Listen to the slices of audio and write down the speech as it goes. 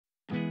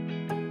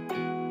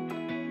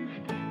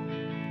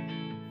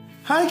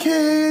Hi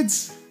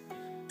kids!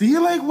 Do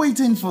you like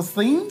waiting for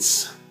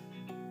things?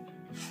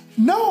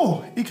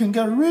 No, it can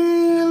get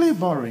really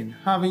boring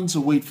having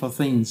to wait for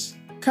things,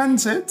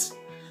 can't it?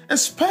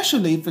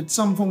 Especially if it's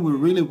something we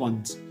really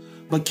want.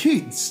 But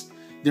kids,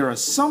 there are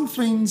some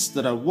things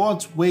that are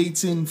worth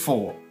waiting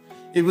for,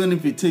 even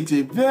if it takes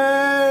a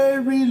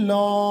very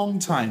long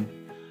time.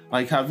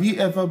 Like, have you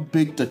ever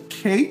baked a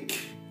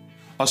cake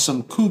or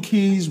some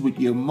cookies with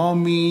your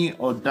mommy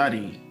or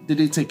daddy?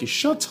 Did it take a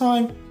short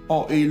time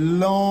or a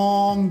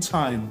long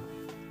time?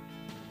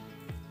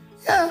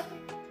 Yeah,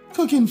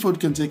 cooking food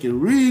can take a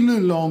really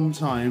long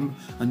time,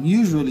 and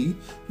usually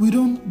we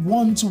don't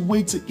want to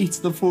wait to eat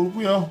the food.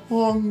 We are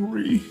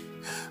hungry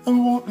and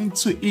we want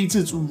to eat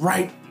it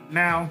right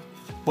now.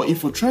 But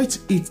if we try to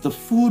eat the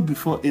food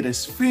before it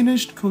is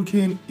finished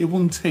cooking, it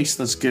won't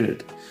taste as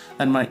good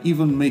and might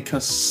even make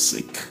us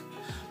sick.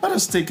 Let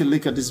us take a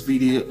look at this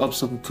video of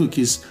some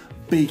cookies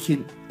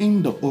baking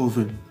in the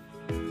oven.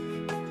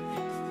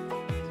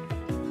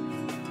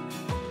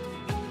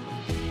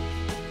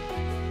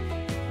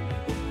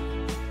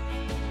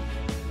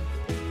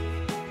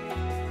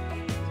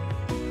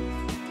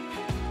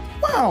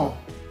 Wow,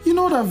 you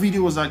know that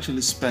video was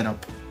actually sped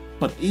up,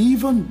 but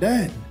even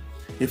then,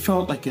 it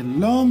felt like a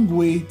long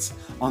wait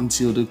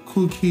until the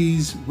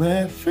cookies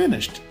were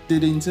finished,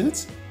 didn't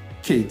it?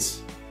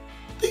 Kids,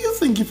 do you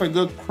think if I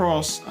got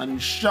cross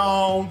and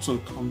shout or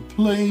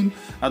complain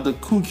at the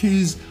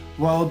cookies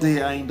while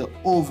they are in the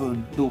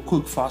oven, they'll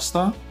cook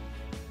faster?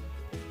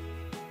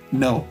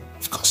 No,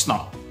 of course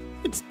not.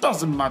 It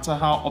doesn't matter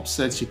how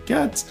upset you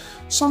get.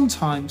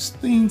 Sometimes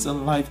things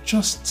in life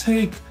just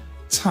take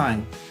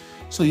time.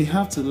 So you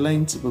have to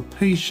learn to be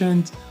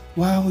patient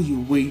while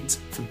you wait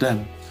for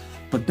them.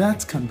 But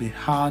that can be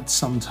hard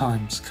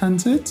sometimes,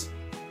 can't it?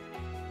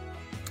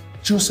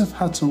 Joseph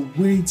had to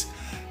wait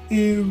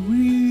a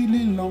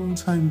really long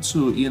time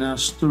too in our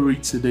story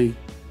today,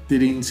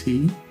 didn't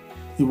he?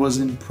 He was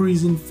in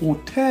prison for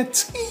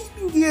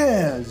 13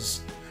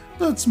 years.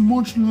 That's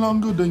much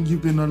longer than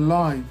you've been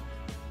alive.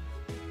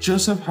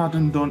 Joseph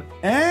hadn't done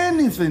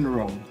anything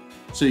wrong,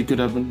 so he could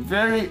have been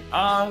very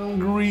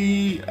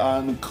angry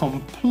and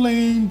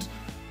complained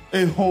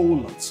a whole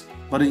lot.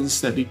 But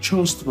instead, he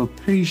chose to be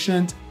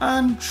patient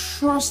and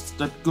trust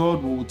that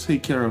God will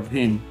take care of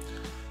him.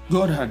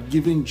 God had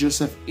given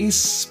Joseph a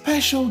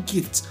special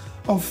gift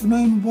of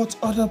knowing what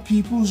other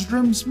people's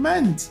dreams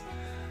meant.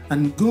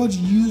 And God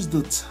used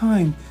the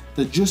time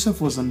that Joseph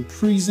was in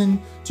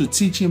prison to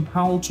teach him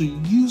how to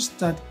use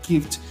that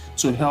gift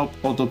to help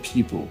other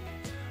people,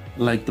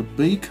 like the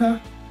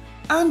baker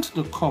and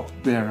the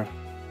cupbearer.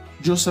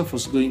 Joseph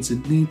was going to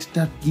need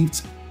that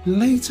gift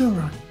later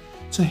on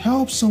to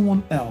help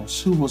someone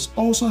else who was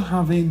also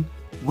having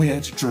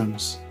weird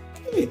dreams.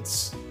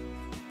 Kids,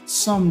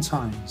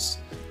 sometimes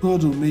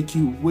God will make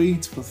you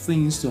wait for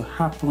things to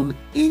happen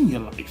in your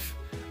life,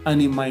 and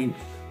it might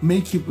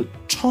make you be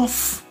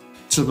tough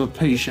to be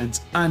patient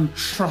and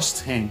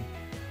trust Him.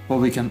 But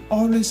we can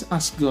always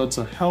ask God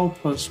to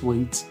help us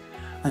wait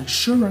and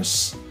show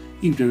us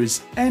if there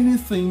is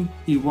anything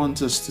He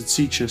wants us to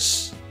teach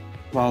us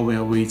while we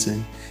are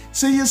waiting.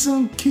 See you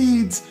soon,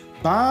 kids.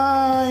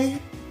 Bye.